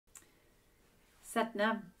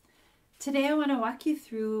Satnam. Today I want to walk you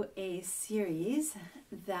through a series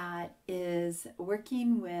that is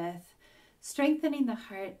working with strengthening the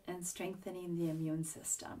heart and strengthening the immune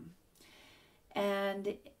system.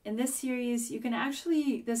 And in this series, you can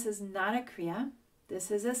actually, this is not a kriya,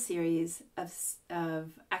 this is a series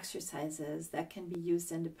of exercises that can be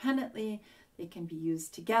used independently, they can be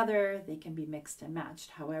used together, they can be mixed and matched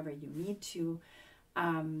however you need to.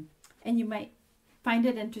 And you might find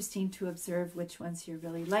it interesting to observe which ones you're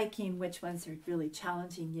really liking, which ones are really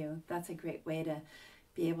challenging you. That's a great way to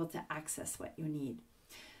be able to access what you need.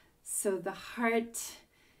 So the heart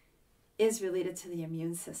is related to the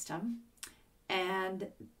immune system, and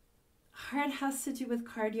heart has to do with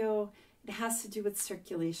cardio, it has to do with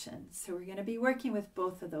circulation. So we're going to be working with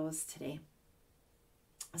both of those today.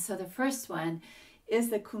 So the first one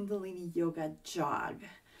is the Kundalini Yoga jog.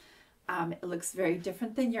 It looks very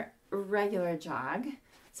different than your regular jog.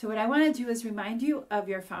 So what I want to do is remind you of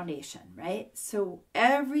your foundation, right? So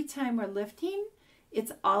every time we're lifting,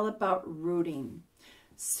 it's all about rooting.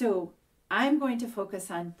 So I'm going to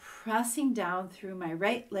focus on pressing down through my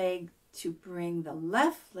right leg to bring the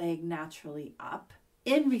left leg naturally up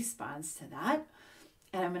in response to that.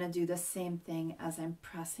 And I'm going to do the same thing as I'm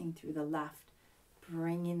pressing through the left,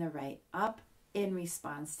 bringing the right up in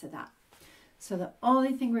response to that. So the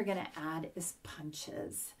only thing we're going to add is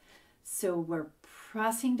punches. So we're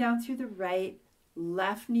pressing down through the right,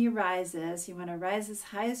 left knee rises. You want to rise as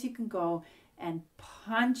high as you can go and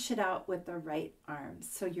punch it out with the right arm.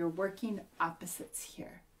 So you're working opposites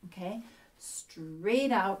here, okay?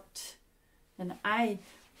 Straight out. And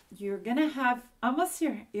you're going to have almost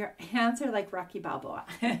your hands are like Rocky Balboa.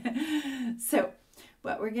 So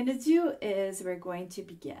what we're going to do is we're going to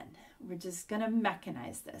begin. We're just going to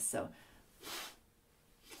mechanize this. So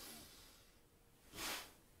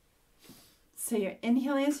you're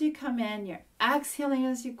inhaling as you come in, you're exhaling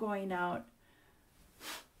as you're going out.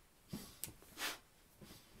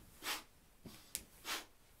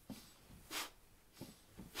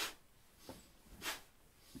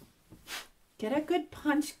 Get a good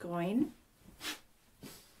punch going.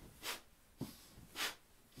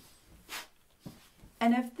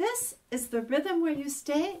 And if this is the rhythm where you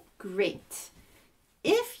stay, great.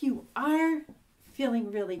 If you are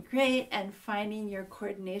feeling really great and finding your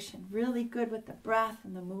coordination really good with the breath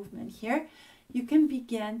and the movement here, you can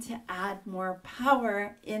begin to add more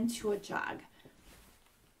power into a jog.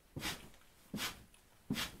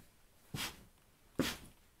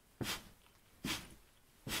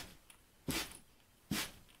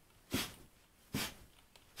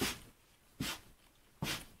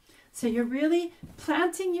 So you're really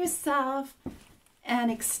planting yourself and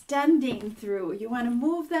extending through. You want to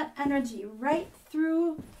move that energy right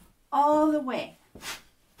through all the way.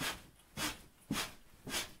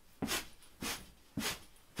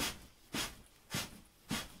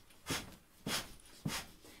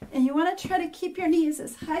 And you want to try to keep your knees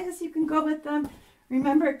as high as you can go with them.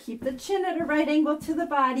 Remember, keep the chin at a right angle to the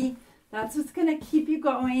body. That's what's going to keep you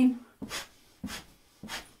going.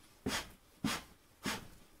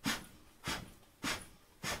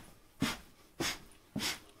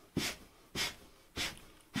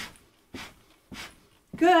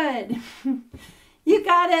 Good. You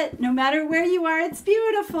got it. No matter where you are, it's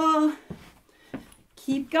beautiful.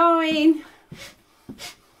 Keep going.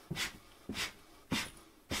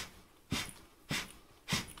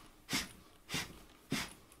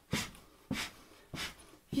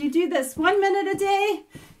 If you do this 1 minute a day,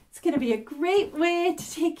 it's going to be a great way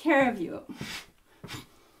to take care of you.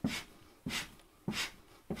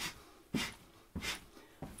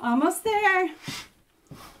 Almost there.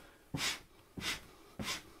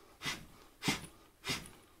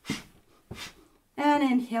 And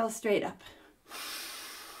inhale straight up.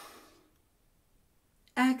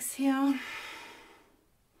 Exhale.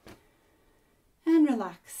 And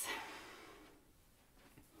relax.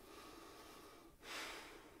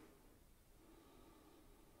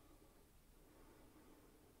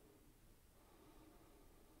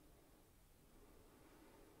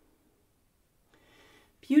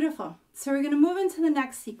 Beautiful. So we're going to move into the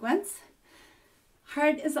next sequence.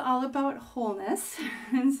 Heart is all about wholeness.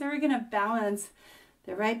 And so we're going to balance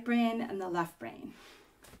the right brain and the left brain.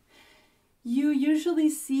 You usually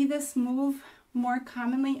see this move more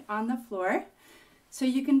commonly on the floor. So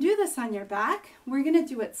you can do this on your back. We're going to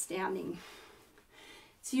do it standing.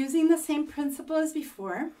 It's using the same principle as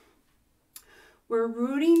before. We're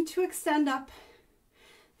rooting to extend up.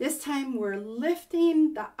 This time we're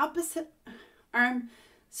lifting the opposite arm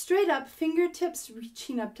straight up, fingertips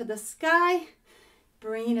reaching up to the sky,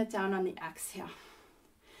 bringing it down on the exhale.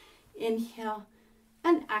 Inhale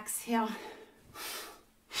and exhale.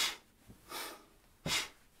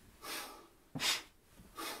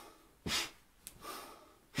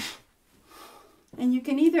 you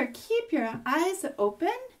can either keep your eyes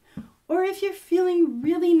open, or if you're feeling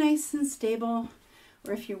really nice and stable,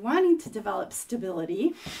 or if you're wanting to develop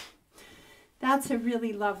stability, that's a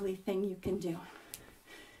really lovely thing you can do.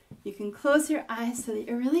 You can close your eyes so that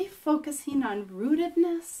you're really focusing on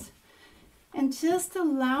rootedness and just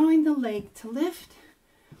allowing the leg to lift.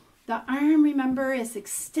 The arm, remember, is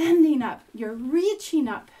extending up. You're reaching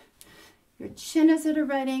up. Your chin is at a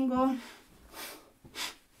right angle.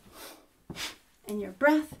 And your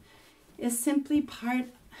breath is simply part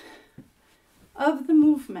of the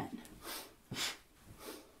movement.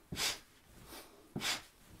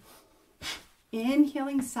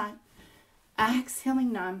 Inhaling sat,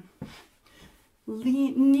 exhaling nam.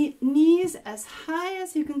 Knees as high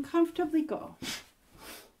as you can comfortably go.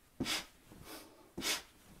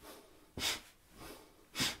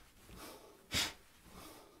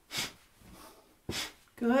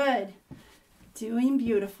 Good. Doing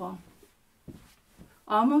beautiful.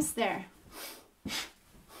 Almost there.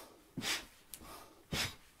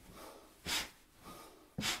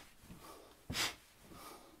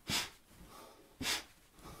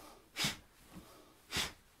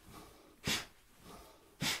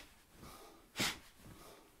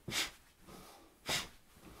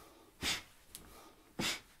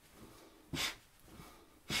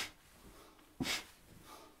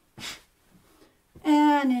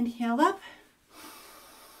 And inhale up.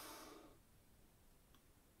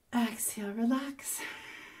 Exhale, relax.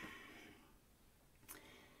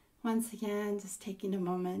 Once again, just taking a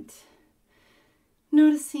moment,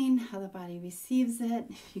 noticing how the body receives it.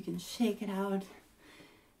 If you can shake it out,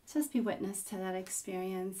 just be witness to that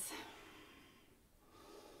experience.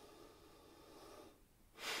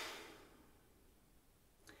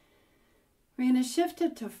 We're going to shift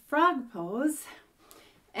it to frog pose,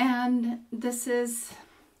 and this is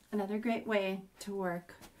another great way to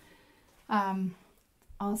work.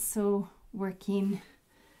 Also working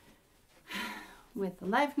with the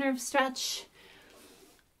live nerve stretch.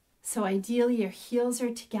 So ideally your heels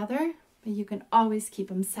are together, but you can always keep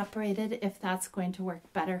them separated if that's going to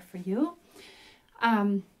work better for you.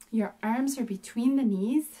 Your arms are between the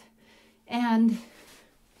knees, and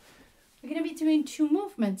we're going to be doing two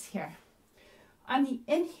movements here. On the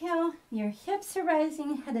inhale, your hips are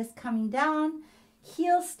rising, head is coming down,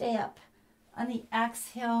 heels stay up. On the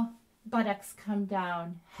exhale, buttocks come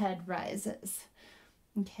down, head rises.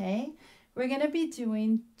 Okay, we're going to be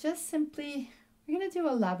doing just simply, we're going to do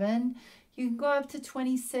 11. You can go up to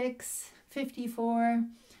 26, 54,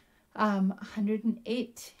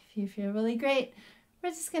 108 if you feel really great. We're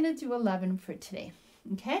just going to do 11 for today.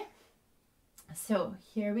 Okay, so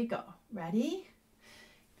here we go. Ready?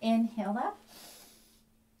 Inhale up,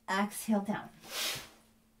 exhale down.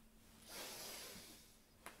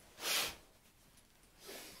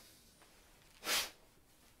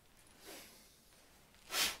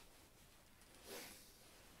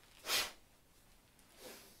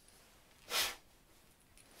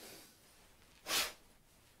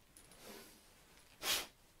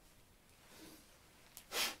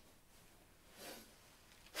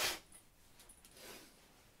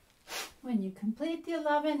 When you complete the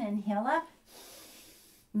 11, inhale up.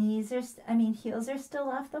 Heels are still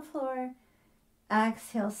off the floor.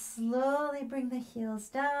 Exhale, slowly bring the heels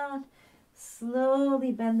down.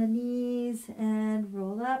 Slowly bend the knees and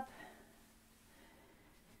roll up.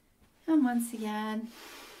 And once again,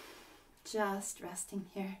 just resting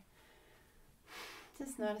here.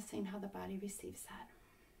 Just noticing how the body receives that.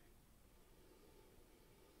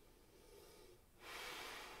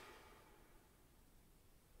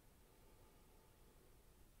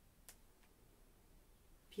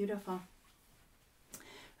 Beautiful.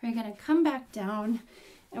 We're going to come back down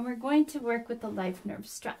and we're going to work with the live nerve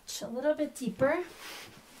stretch a little bit deeper.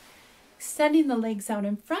 Extending the legs out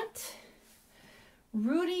in front,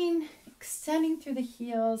 rooting, extending through the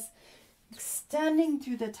heels, extending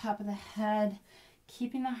through the top of the head,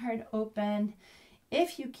 keeping the heart open.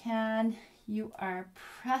 If you can, you are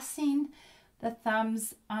pressing the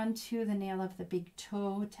thumbs onto the nail of the big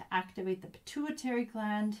toe to activate the pituitary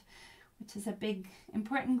gland, which is a big,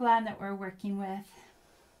 important gland that we're working with.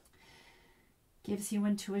 Gives you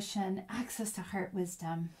intuition, access to heart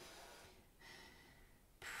wisdom.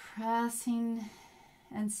 Pressing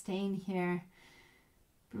and staying here.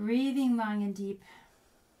 Breathing long and deep.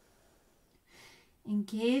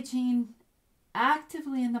 Engaging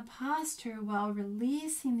actively in the posture while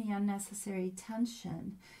releasing the unnecessary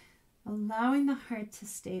tension. Allowing the heart to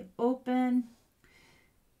stay open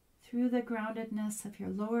through the groundedness of your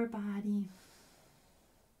lower body.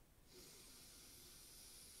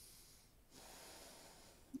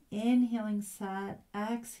 Inhaling sat,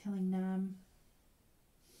 exhaling nam.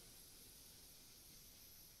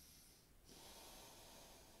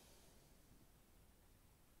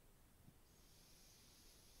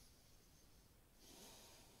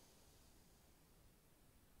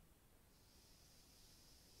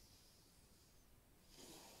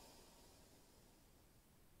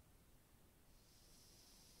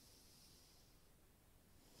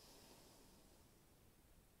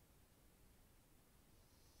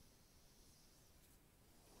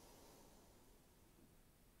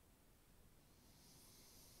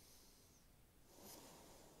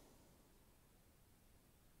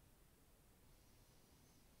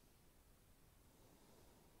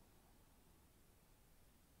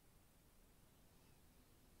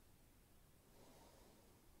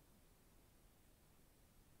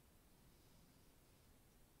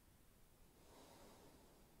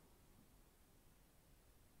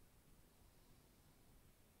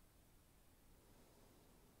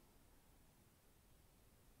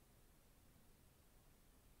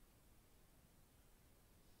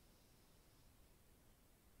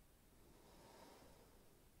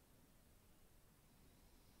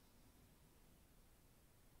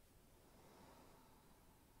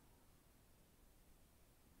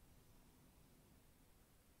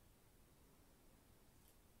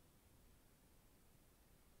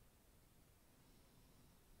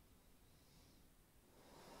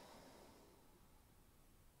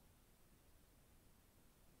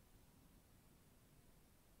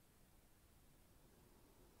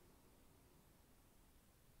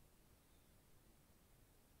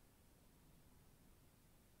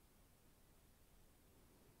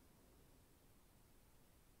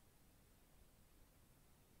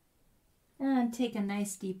 take a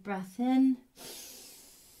nice deep breath in.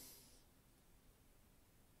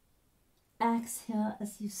 Exhale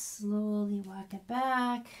as you slowly walk it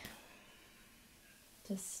back.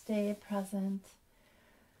 Just stay present.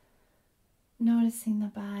 Noticing the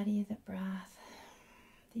body, the breath,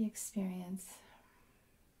 the experience.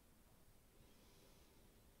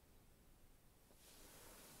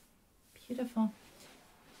 Beautiful.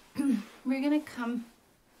 We're going to come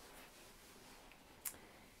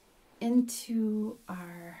into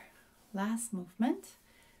our last movement,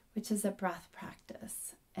 which is a breath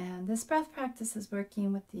practice. And this breath practice is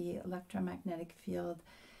working with the electromagnetic field.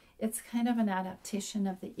 It's kind of an adaptation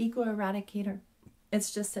of the ego eradicator.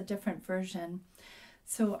 It's just a different version.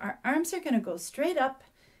 So our arms are going to go straight up,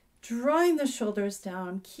 drawing the shoulders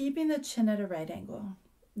down, keeping the chin at a right angle.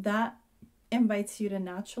 That invites you to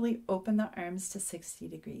naturally open the arms to 60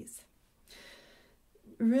 degrees.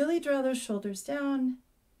 Really draw those shoulders down.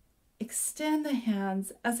 Extend the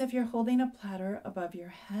hands as if you're holding a platter above your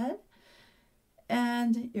head.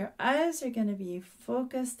 And your eyes are going to be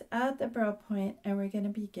focused at the brow point, and we're going to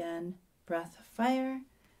begin breath of fire.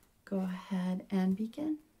 Go ahead and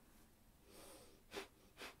begin.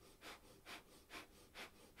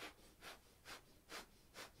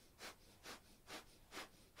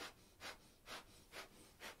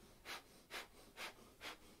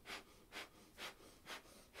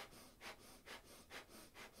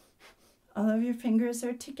 All of your fingers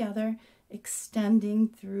are together, extending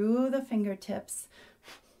through the fingertips.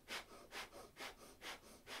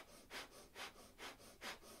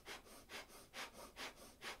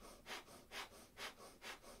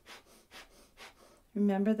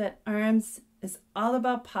 Remember that arms is all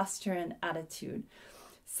about posture and attitude.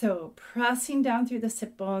 So pressing down through the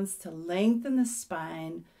sit bones to lengthen the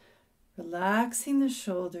spine, relaxing the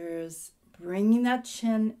shoulders, bringing that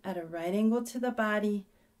chin at a right angle to the body.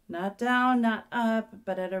 Not down, not up,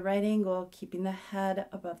 but at a right angle, keeping the head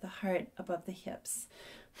above the heart, above the hips.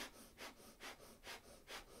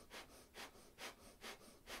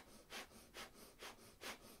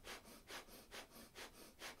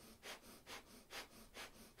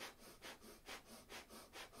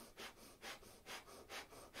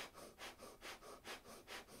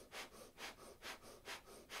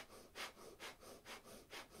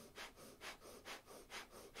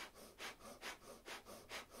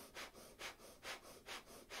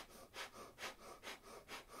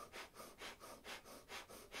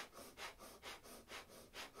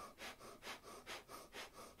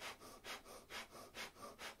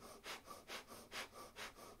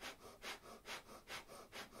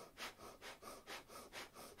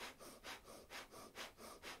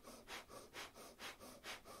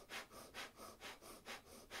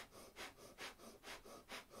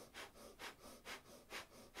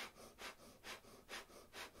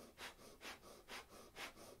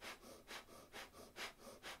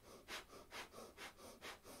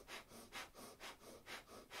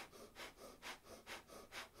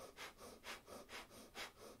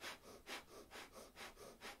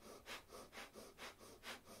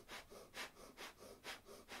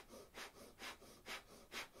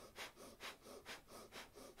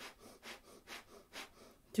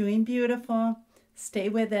 Doing beautiful. Stay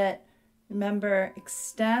with it. Remember,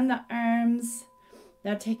 extend the arms.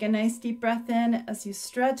 Now take a nice deep breath in as you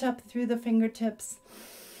stretch up through the fingertips.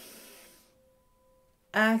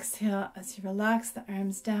 Exhale as you relax the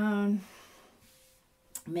arms down.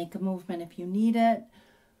 Make a movement if you need it.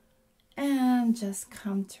 And just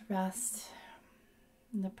come to rest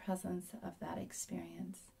in the presence of that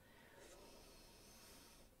experience.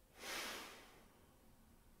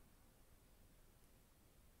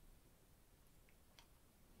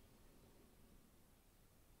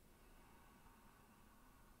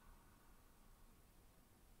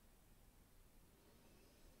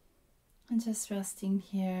 And just resting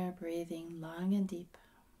here, breathing long and deep.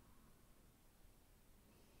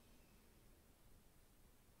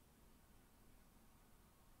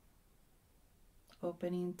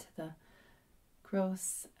 Opening to the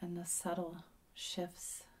gross and the subtle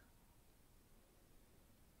shifts